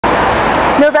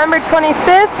November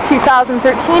 25th,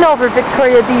 2013 over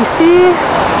Victoria, BC.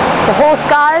 The whole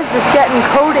sky is just getting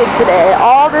coated today.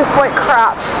 All this white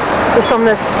crap is from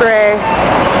this spray.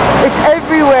 It's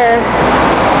everywhere.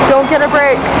 Don't get a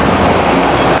break.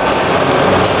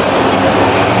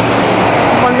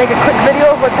 Want to make a quick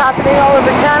video of what's happening all over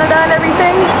Canada and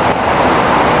everything?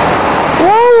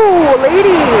 Whoa,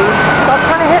 lady! Stop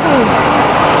trying to hit me.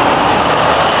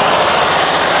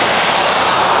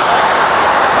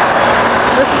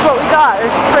 This is what we got.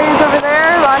 There's sprays over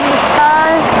there, lining the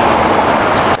sky.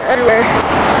 They're everywhere.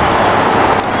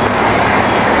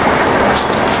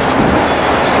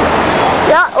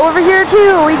 Yeah, over here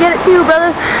too. We get it too,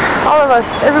 brothers. All of us.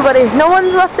 Everybody. No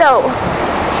one's left out.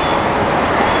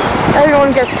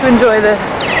 Everyone gets to enjoy this.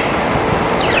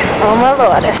 Oh my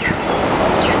lord.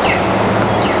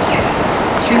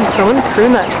 Jeez, someone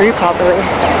pruned that tree properly.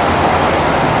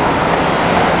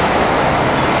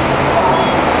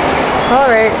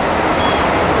 Alright.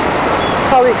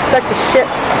 Probably expect a shit,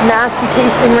 nasty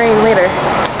tasting rain later.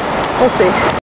 We'll see.